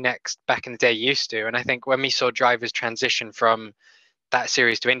 Indy Next back in the day used to. And I think when we saw drivers transition from that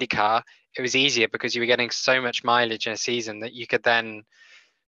series to IndyCar, it was easier because you were getting so much mileage in a season that you could then,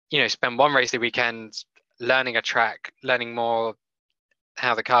 spend 1 race the weekend learning a track, learning more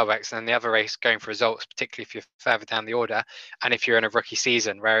how the car works, and then the other race going for results, particularly if you're further down the order and if you're in a rookie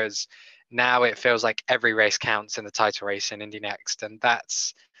season. Whereas now it feels like every race counts in the title race in Indy Next, and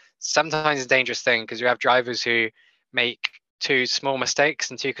that's sometimes a dangerous thing because you have drivers who make 2 small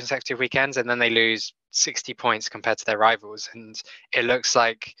mistakes in 2 consecutive weekends and then they lose 60 points compared to their rivals, and it looks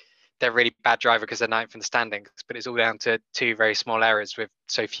like they're a really bad driver because they're 9th in the standings, but it's all down to 2 very small errors with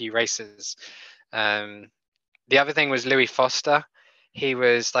so few races. The other thing was Louis Foster. He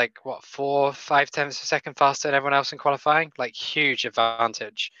was like 4-5 tenths of a second faster than everyone else in qualifying, like huge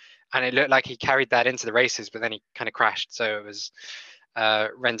advantage. And it looked like he carried that into the races, but then he kind of crashed. So it was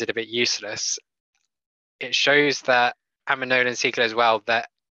rendered a bit useless. It shows that, and Nolan Siegler as well, that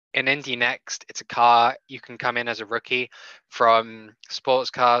in Indy Next, it's a car you can come in as a rookie from sports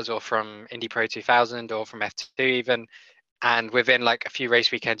cars or from Indy Pro 2000 or from F2 even. And within like a few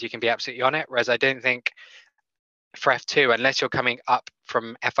race weekends, you can be absolutely on it. Whereas I don't think for F2, unless you're coming up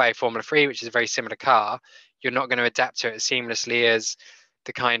from FIA Formula 3, which is a very similar car, you're not going to adapt to it as seamlessly as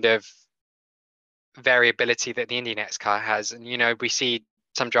the kind of variability that the Indy Nxt car has. And, you know, we see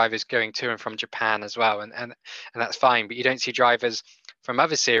some drivers going to and from Japan as well, and that's fine, but you don't see drivers from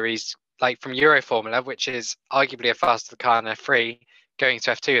other series, like from Euro Formula, which is arguably a faster car than F3, going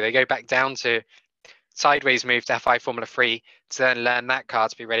to F2. They go back down to sideways move to FI Formula 3 to then learn that car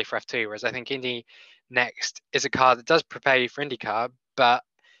to be ready for F2. Whereas I think Indy Nxt is a car that does prepare you for IndyCar, but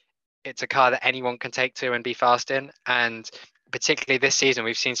it's a car that anyone can take to and be fast in. And particularly this season,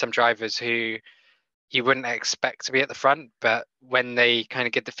 we've seen some drivers who you wouldn't expect to be at the front, but when they kind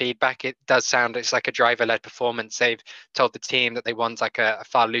of get the feedback, it does sound it's like a driver-led performance. They've told the team that they want like a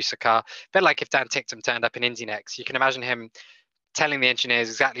far looser car, a bit like if Dan Ticktum turned up in Indy Nxt. You can imagine him telling the engineers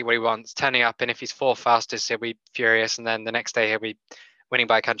exactly what he wants, turning up, and if he's fourth fastest, he'll be furious, and then the next day he'll be winning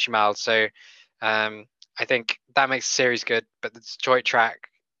by a country mile. So I think that makes the series good, but the Detroit track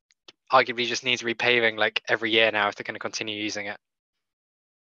arguably just needs repaving like every year now if they're going to continue using it.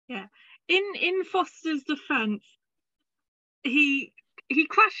 Yeah. In Foster's defence, he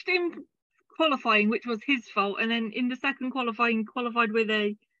crashed in qualifying, which was his fault, and then in the second qualifying, qualified with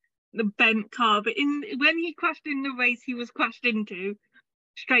the bent car. But when he crashed in the race, he was crashed into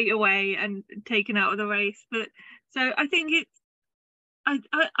straight away and taken out of the race. But so I think it's I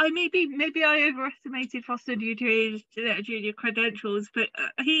maybe I overestimated Foster due to his junior credentials, but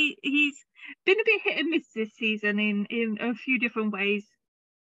he's been a bit hit and miss this season in a few different ways.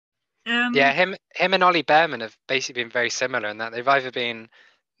 Yeah, him and Ollie Behrman have basically been very similar in that they've either been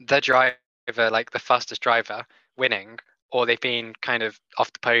the driver, like the fastest driver, winning, or they've been kind of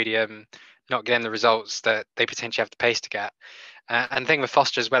off the podium, not getting the results that they potentially have the pace to get. And the thing with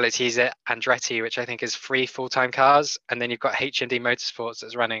Foster as well is he's at Andretti, which I think is 3 full-time cars, and then you've got HMD Motorsports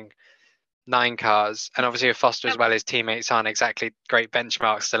that's running 9 cars. And obviously with Foster as well, his teammates aren't exactly great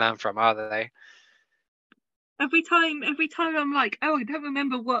benchmarks to learn from, are they? Every time I'm like, oh, I don't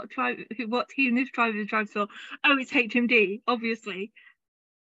remember what team this driver drives for. Oh, it's HMD, obviously.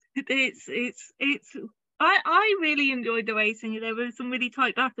 I really enjoyed the racing. There were some really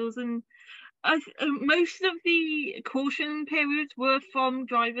tight battles, and most of the caution periods were from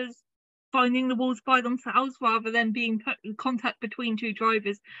drivers finding the walls by themselves rather than being put in contact between two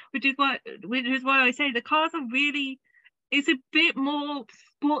drivers, which is why I say the cars are really, it's a bit more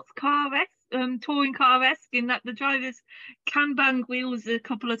sports car-esque, touring car-esque, in that the drivers can bang wheels a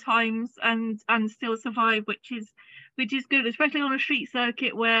couple of times and still survive, which is good, especially on a street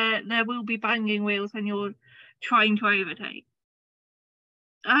circuit where there will be banging wheels when you're trying to overtake.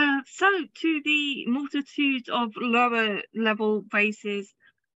 So to the multitude of lower level races,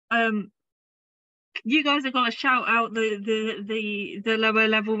 you guys have got to shout out the lower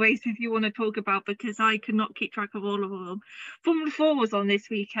level races you want to talk about, because I could not keep track of all of them. Formula 4 was on this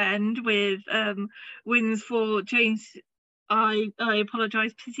weekend with wins for James, I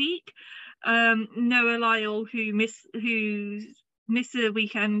apologise, Physique, Noah Lyle, who missed the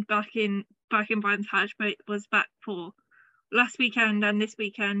weekend back in Brands Hatch, but was back for last weekend and this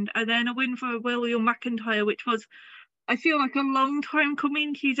weekend, and then a win for William McIntyre, which was, I feel like, a long time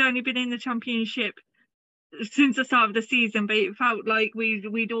coming. He's only been in the championship since the start of the season, but it felt like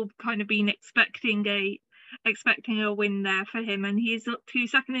we'd all kind of been expecting a win there for him, and he's up to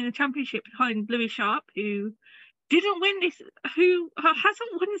second in the championship behind Louis Sharp, who hasn't won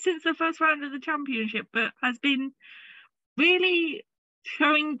since the first round of the championship, but has been really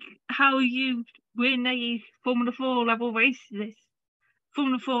showing how you win a Formula 4 level race, this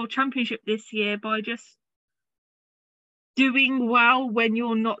Formula 4 championship this year, by just doing well when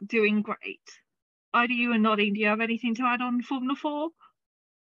you're not doing great. Either you and Noddy, do you have anything to add on Formula 4?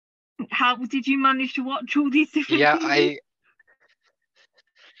 How did you manage to watch all these different things?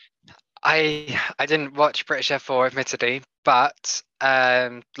 I didn't watch British F4, admittedly, but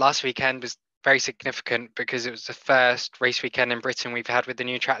last weekend was very significant because it was the first race weekend in Britain we've had with the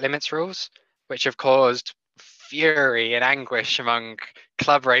new track limits rules, which have caused fury and anguish among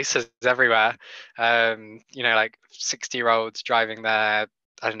club racers everywhere. Like 60-year-olds driving their,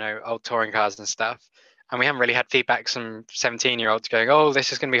 I don't know, old touring cars and stuff. And we haven't really had feedback from 17-year-olds going, oh,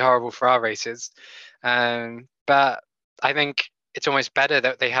 this is going to be horrible for our races. But I think it's almost better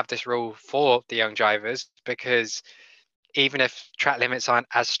that they have this rule for the young drivers, because even if track limits aren't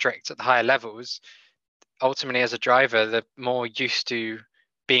as strict at the higher levels, ultimately as a driver, the more used to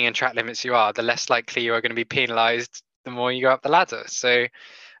being in track limits you are, the less likely you are going to be penalised the more you go up the ladder. So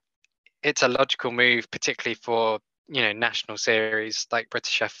it's a logical move, particularly for national series like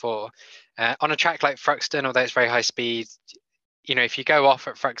British F4. On a track like Thruxton, although it's very high speed, you know, if you go off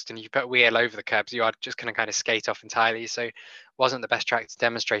at Thruxton, you put a wheel over the curbs, you are just going to kind of skate off entirely. So it wasn't the best track to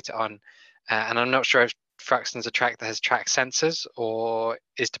demonstrate it on. And I'm not sure if Thruxton's a track that has track sensors or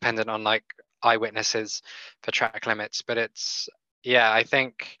is dependent on like eyewitnesses for track limits. But it's, yeah, I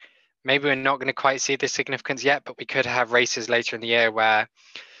think maybe we're not going to quite see the significance yet, but we could have races later in the year where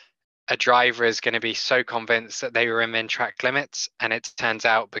a driver is going to be so convinced that they were in track limits, and it turns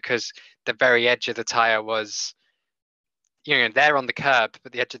out because the very edge of the tire was, you know, they're on the curb,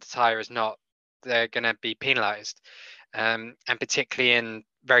 but the edge of the tire is not, they're going to be penalized. And particularly in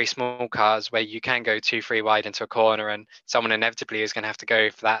very small cars where you can go 2-3 wide into a corner and someone inevitably is going to have to go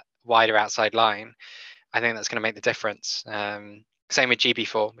for that wider outside line, I think that's going to make the difference. Same with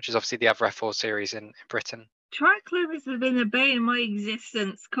GB4, which is obviously the other F4 series in Britain. Track limits have been a bane in my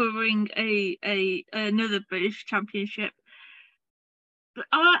existence covering another British Championship. But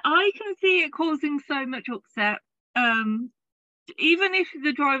I can see it causing so much upset. Even if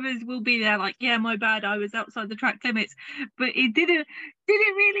the drivers will be there like, yeah, my bad, I was outside the track limits, but it did it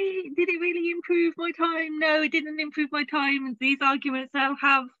really improve my time? No, it didn't improve my time. These arguments, they'll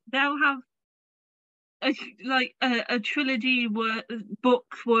have a trilogy book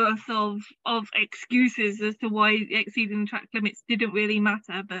worth of excuses as to why exceeding track limits didn't really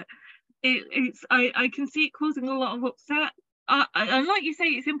matter. But I can see it causing a lot of upset. And like you say,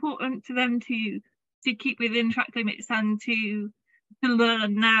 it's important to them to keep within track limits and to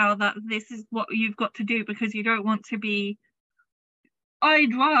learn now that this is what you've got to do, because you don't want to be.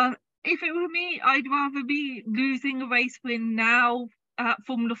 If it were me, I'd rather be losing a race win now at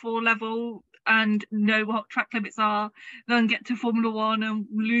Formula 4 level and know what track limits are than get to Formula 1 and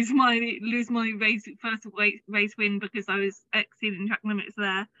lose my first race win because I was exceeding track limits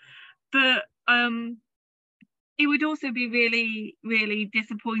there. But it would also be really, really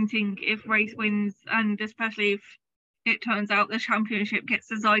disappointing if race wins, and especially if it turns out the championship gets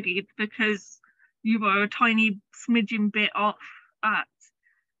decided because you were a tiny smidgen bit off at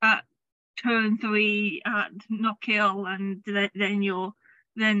turn 3 at Knockhill, and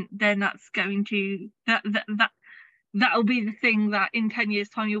then that's going to that'll be the thing that in 10 years'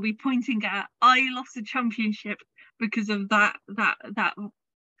 time you'll be pointing at. I lost a championship because of that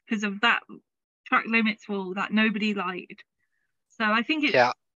track limits rule that nobody liked. So I think it's...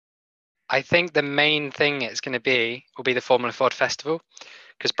 Yeah, I think the main thing it's going to will be the Formula Ford Festival,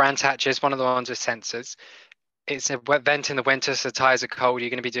 because Brands Hatch is one of the ones with sensors. It's an event in the winter, so tires are cold. You're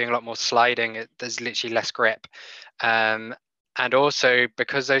going to be doing a lot more sliding. There's literally less grip. And also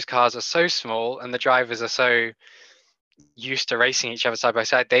because those cars are so small and the drivers are so used to racing each other side by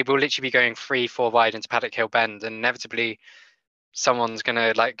side, they will literally be going 3-4 wide into Paddock Hill Bend, and inevitably someone's going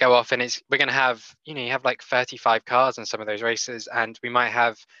to like go off, and we're going to have, you know, you have like 35 cars in some of those races, and we might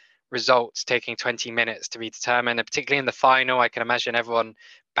have results taking 20 minutes to be determined. And particularly in the final, I can imagine everyone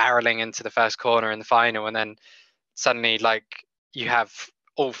barreling into the first corner in the final, and then suddenly like you have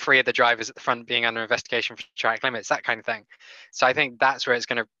all 3 of the drivers at the front being under investigation for track limits, that kind of thing. So I think that's where it's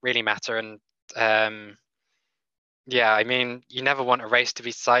going to really matter. And yeah, I mean, you never want a race to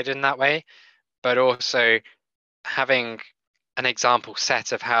be decided in that way, but also having an example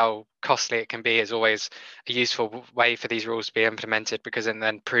set of how costly it can be is always a useful way for these rules to be implemented, because it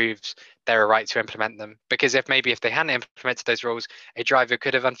then proves they're a right to implement them. Because if they hadn't implemented those rules, a driver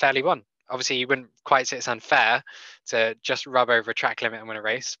could have unfairly won. Obviously, you wouldn't quite say it's unfair to just rub over a track limit and win a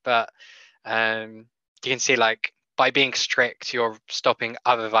race, but you can see, like, by being strict, you're stopping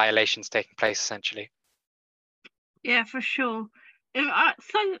other violations taking place, essentially. Yeah, for sure.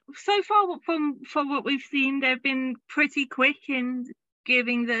 So far from what we've seen, they've been pretty quick in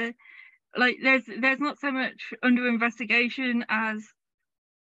giving there's not so much under investigation as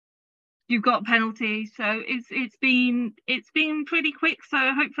you've got penalties. So it's been pretty quick. So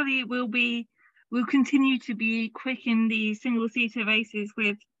hopefully we'll continue to be quick in the single-seater races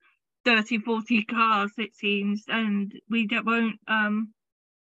with 30-40 cars, it seems, and we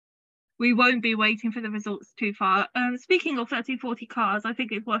won't be waiting for the results too far. Speaking of 30-40 cars, I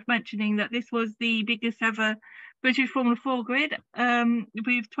think it's worth mentioning that this was the biggest ever British Formula 4 grid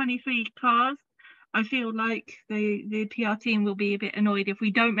with 23 cars. I feel like the PR team will be a bit annoyed if we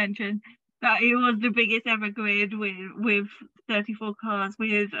don't mention that it was the biggest ever grid with 34 cars,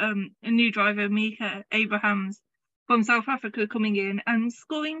 with a new driver, Mika Abrahams from South Africa, coming in and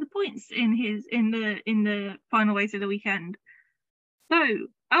scoring the points in the final race of the weekend. So,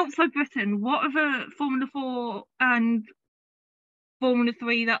 outside Britain, what other Formula 4 and Formula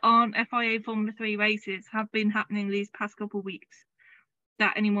 3 that aren't FIA Formula 3 races have been happening these past couple of weeks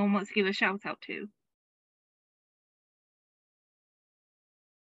that anyone wants to give a shout out to?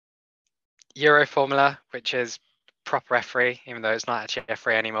 Euro Formula, which is proper F3, even though it's not actually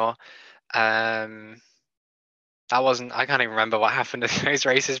F3 anymore. I can't even remember what happened in those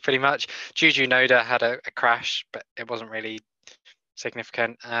races pretty much. Juju Noda had a crash, but it wasn't really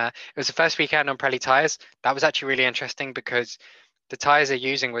significant. It was the first weekend on Pirelli tyres. That was actually really interesting because the tyres they're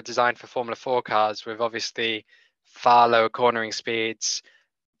using were designed for Formula 4 cars with obviously far lower cornering speeds.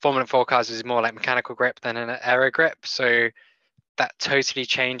 Formula 4 cars is more like mechanical grip than an aero grip. So that totally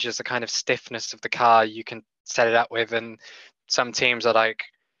changes the kind of stiffness of the car you can set it up with. And some teams are like,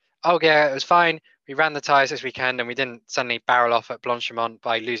 oh yeah, it was fine. We ran the tyres this weekend and we didn't suddenly barrel off at Blanchimont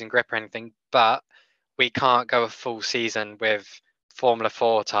by losing grip or anything, but we can't go a full season with Formula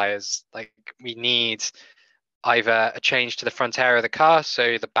 4 tyres. Like, we need either a change to the front area of the car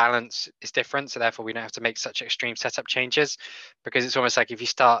so the balance is different, so therefore we don't have to make such extreme setup changes, because it's almost like if you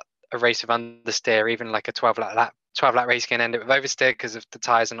start a race with understeer, even like a 12 lap race can end it with oversteer because if the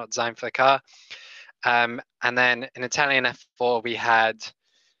tyres are not designed for the car. And then in Italian F4 we had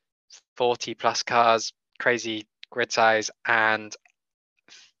 40 plus cars, crazy grid size, and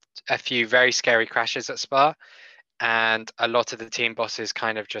a few very scary crashes at Spa, and a lot of the team bosses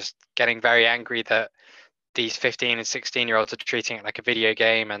kind of just getting very angry that these 15 and 16-year-olds are treating it like a video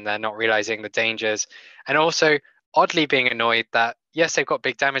game and they're not realizing the dangers, and also oddly being annoyed that yes, they've got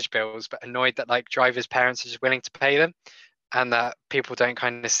big damage bills, but annoyed that like drivers' parents are just willing to pay them, and that people don't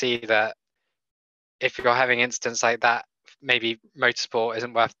kind of see that if you're having incidents like that, maybe motorsport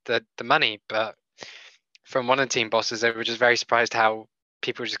isn't worth the money. But from one of the team bosses, they were just very surprised how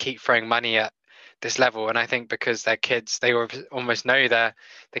people just keep throwing money at this level. And I think because their kids, they almost know the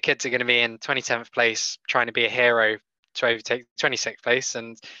kids are going to be in 27th place trying to be a hero to overtake 26th place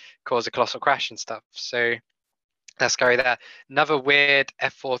and cause a colossal crash and stuff. So that's scary there. Another weird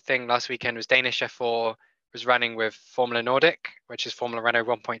F4 thing last weekend was Danish F4 was running with Formula Nordic, which is Formula Renault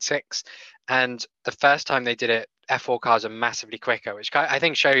 1.6. And the first time they did it, F4 cars are massively quicker, which I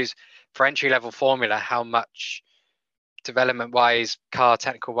think shows for entry-level Formula how much development-wise, car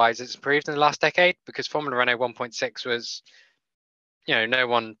technical-wise, it's improved in the last decade, because Formula Renault 1.6 was, no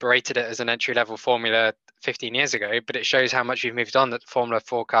one berated it as an entry-level Formula 15 years ago, but it shows how much we've moved on, that Formula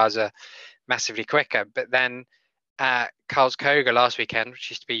 4 cars are massively quicker. But then at Karlskoga last weekend, which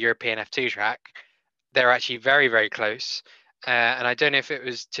used to be European F2 track, they're actually very, very close. And I don't know if it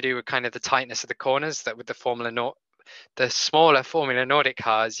was to do with kind of the tightness of the corners, that with the smaller Formula Nordic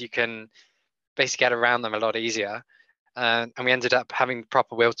cars, you can basically get around them a lot easier. And we ended up having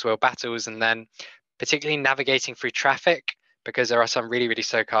proper wheel-to-wheel battles, and then particularly navigating through traffic, because there are some really, really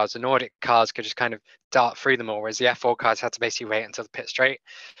slow cars. The Nordic cars could just kind of dart through them all, whereas the F4 cars had to basically wait until the pit straight.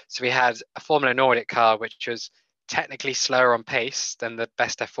 So we had a Formula Nordic car, which was technically slower on pace than the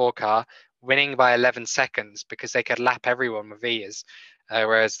best F4 car, winning by 11 seconds because they could lap everyone with ease,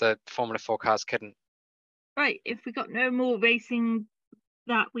 whereas the Formula 4 cars couldn't. Right, if we got no more racing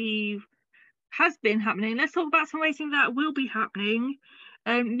that has been happening, let's talk about some racing that will be happening.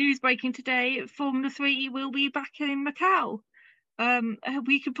 News breaking today, Formula 3 will be back in Macau.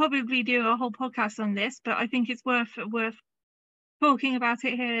 We could probably do a whole podcast on this, but I think it's worth talking about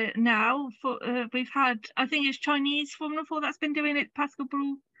it here now. We've had, I think it's Chinese Formula 4 that's been doing it the past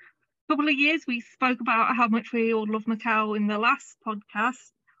couple of years. We spoke about how much we all love Macau in the last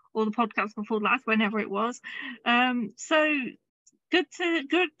podcast, or the podcast before last, whenever it was. So good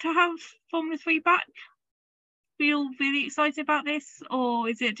to have Formula 3 back. Feel really excited about this, or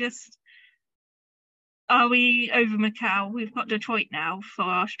is it just, are we over Macau? We've got Detroit now for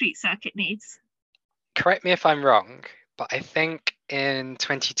our street circuit needs. Correct me if I'm wrong, but I think in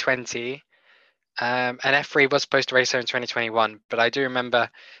 2020, and F3 was supposed to race there in 2021, but I do remember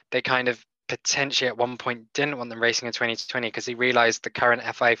they kind of potentially at one point didn't want them racing in 2020 because they realized the current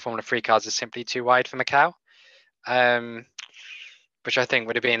FIA Formula 3 cars are simply too wide for Macau, which I think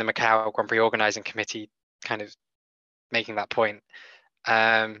would have been the Macau Grand Prix organizing committee kind of making that point.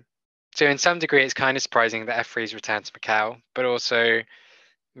 So in some degree, it's kind of surprising that F3's returned to Macau, but also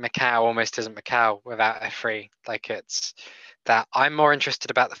Macau almost isn't Macau without F3. Like, it's that I'm more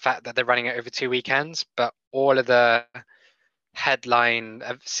interested about the fact that they're running it over 2 weekends, but all of the headline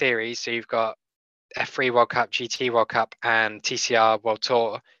of series, so you've got F3 World Cup, GT World Cup, and TCR World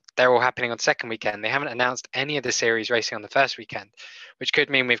Tour, they're all happening on the second weekend. They haven't announced any of the series racing on the first weekend, which could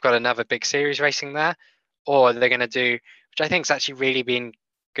mean we've got another big series racing there, or they're going to do, which I think has actually really been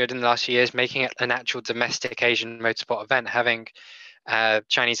good in the last few years, making it an actual domestic Asian motorsport event, having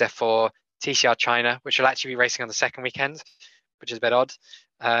Chinese F4, TCR China, which will actually be racing on the second weekend, which is a bit odd.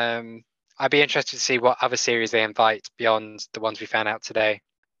 I'd be interested to see what other series they invite beyond the ones we found out today.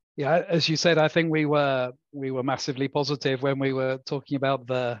 Yeah, as you said, I think we were massively positive when we were talking about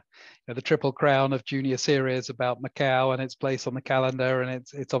the the Triple Crown of Junior Series about Macau and its place on the calendar, and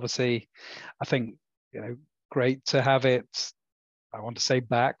it's obviously, I think, great to have it. I want to say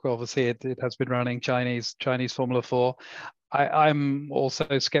back. Obviously, it has been running Chinese Formula 4. I'm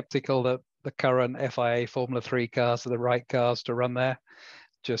also skeptical that the current FIA Formula 3 cars are the right cars to run there.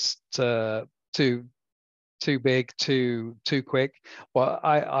 Just too big, too quick. What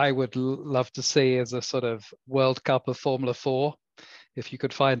I would love to see is a sort of World Cup of Formula 4. If you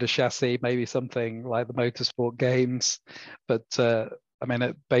could find a chassis, maybe something like the Motorsport Games, but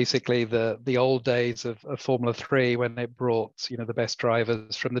basically the old days of Formula 3, when it brought the best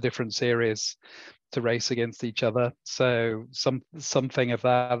drivers from the different series to race against each other. So something of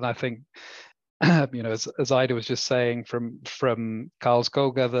that, and I think as Ida was just saying from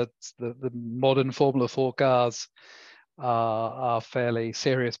Karlskoga, that the modern Formula 4 cars are a fairly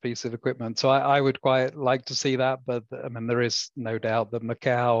serious piece of equipment. So I would quite like to see that, but there is no doubt that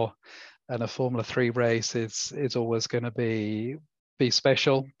Macau and a Formula 3 race is always going to be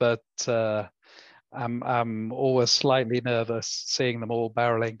special, but I'm always slightly nervous seeing them all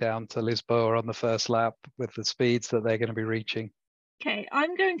barreling down to Lisboa on the first lap with the speeds that they're going to be reaching. Okay,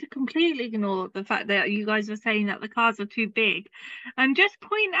 I'm going to completely ignore the fact that you guys were saying that the cars are too big, and just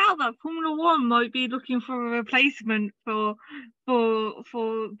point out that Formula One might be looking for a replacement for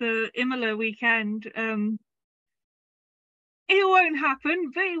the Imola weekend. It won't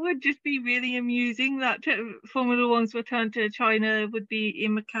happen, but it would just be really amusing that Formula One's return to China would be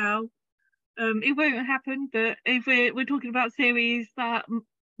in Macau. It won't happen, but if we're talking about series that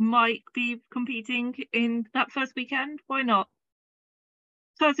might be competing in that first weekend, why not?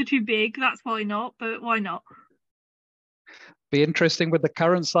 Cars are too big, that's why not, but why not? Be interesting with the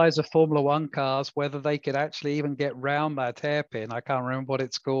current size of Formula One cars, whether they could actually even get round that hairpin. I can't remember what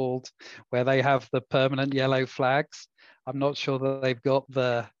it's called, where they have the permanent yellow flags. I'm not sure that they've got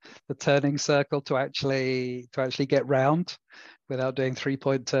the turning circle to actually get round without doing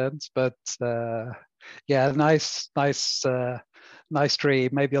 3-point turns. But yeah, nice dream,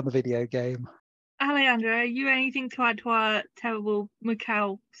 maybe on the video game. Alejandra, you anything to add to our terrible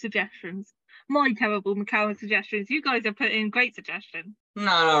Macau suggestions? My terrible Macau suggestions. You guys have put in great suggestions. No,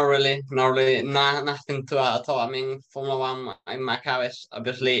 not really. Nothing to add at all. I mean, Formula One in Macau is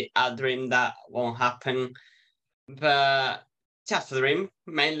obviously a dream that won't happen, but just a dream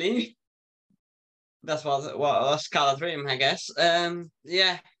mainly. That's what was called a dream, I guess.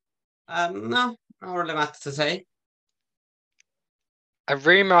 Yeah. No, not really much to say. A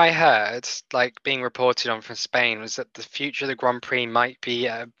rumor I heard, like being reported on from Spain, was that the future of the Grand Prix might be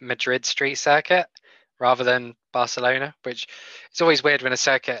a Madrid street circuit rather than Barcelona, which it's always weird when a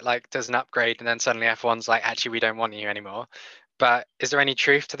circuit does an upgrade and then suddenly F1's like, actually, we don't want you anymore. But is there any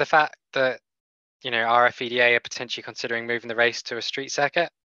truth to the fact that, RFEDA are potentially considering moving the race to a street circuit?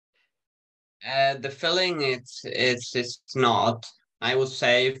 The feeling it's not. I would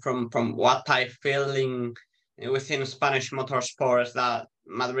say from what I feeling within Spanish motorsports, that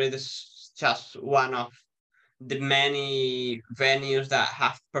Madrid is just one of the many venues that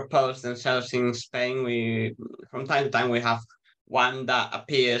have proposed themselves in Spain. We from time to time we have one that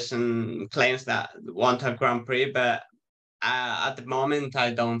appears and claims that want a Grand Prix, but at the moment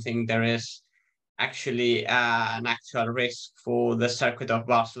I don't think there is actually an actual risk for the circuit of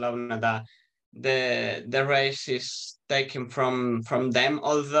Barcelona that the race is taken from them.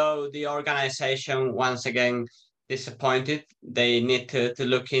 Although the organization once again disappointed, they need to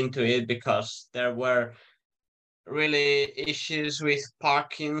look into it, because there were really issues with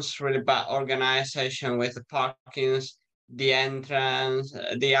parkings, really bad organization with the parkings, the entrance,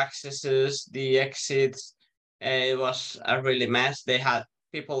 the accesses, the exits. It was a really mess. They had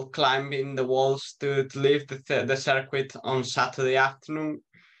people climbing the walls to leave the circuit on Saturday afternoon,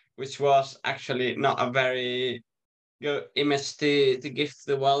 which was actually not a very good image to give to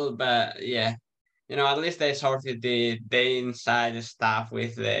the world. But yeah, at least they sorted the inside stuff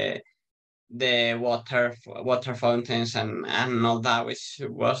with the water fountains and all that, which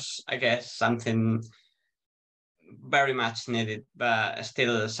was, I guess, something very much needed, but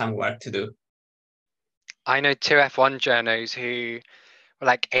still some work to do. I know 2 F1 journos who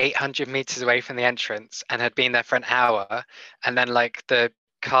were 800 meters away from the entrance and had been there for an hour, and then the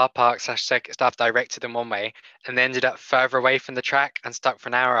car park / circuit staff directed them one way, and they ended up further away from the track and stuck for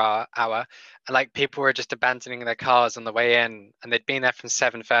an hour, and people were just abandoning their cars on the way in, and they'd been there from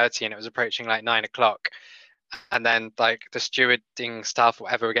 7:30 and it was approaching 9 o'clock, and then the stewarding staff or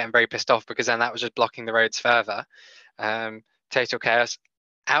whatever were getting very pissed off, because then that was just blocking the roads further. Total chaos.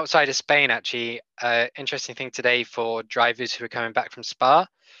 Outside of Spain, actually, interesting thing today for drivers who are coming back from Spa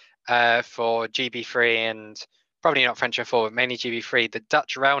for GB3 and probably not French 04, but mainly GB3, the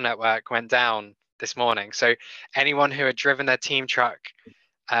Dutch rail network went down this morning. So anyone who had driven their team truck,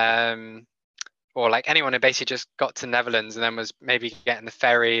 or like anyone who basically just got to Netherlands and then was maybe getting the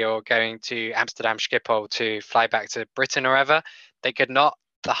ferry or going to Amsterdam Schiphol to fly back to Britain or wherever, they could not.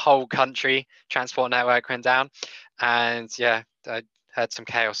 The whole country transport network went down. And yeah, I heard some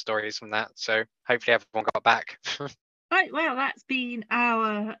chaos stories from that. So hopefully everyone got back. Right, well, that's been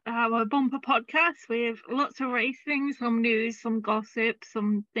our bumper podcast with lots of racing, some news, some gossip,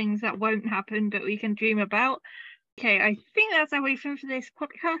 some things that won't happen but we can dream about. Okay, I think that's everything for this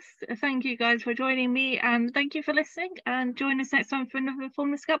podcast. Thank you guys for joining me, and thank you for listening, and join us next time for another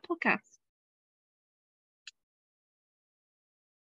Formula Scout podcast.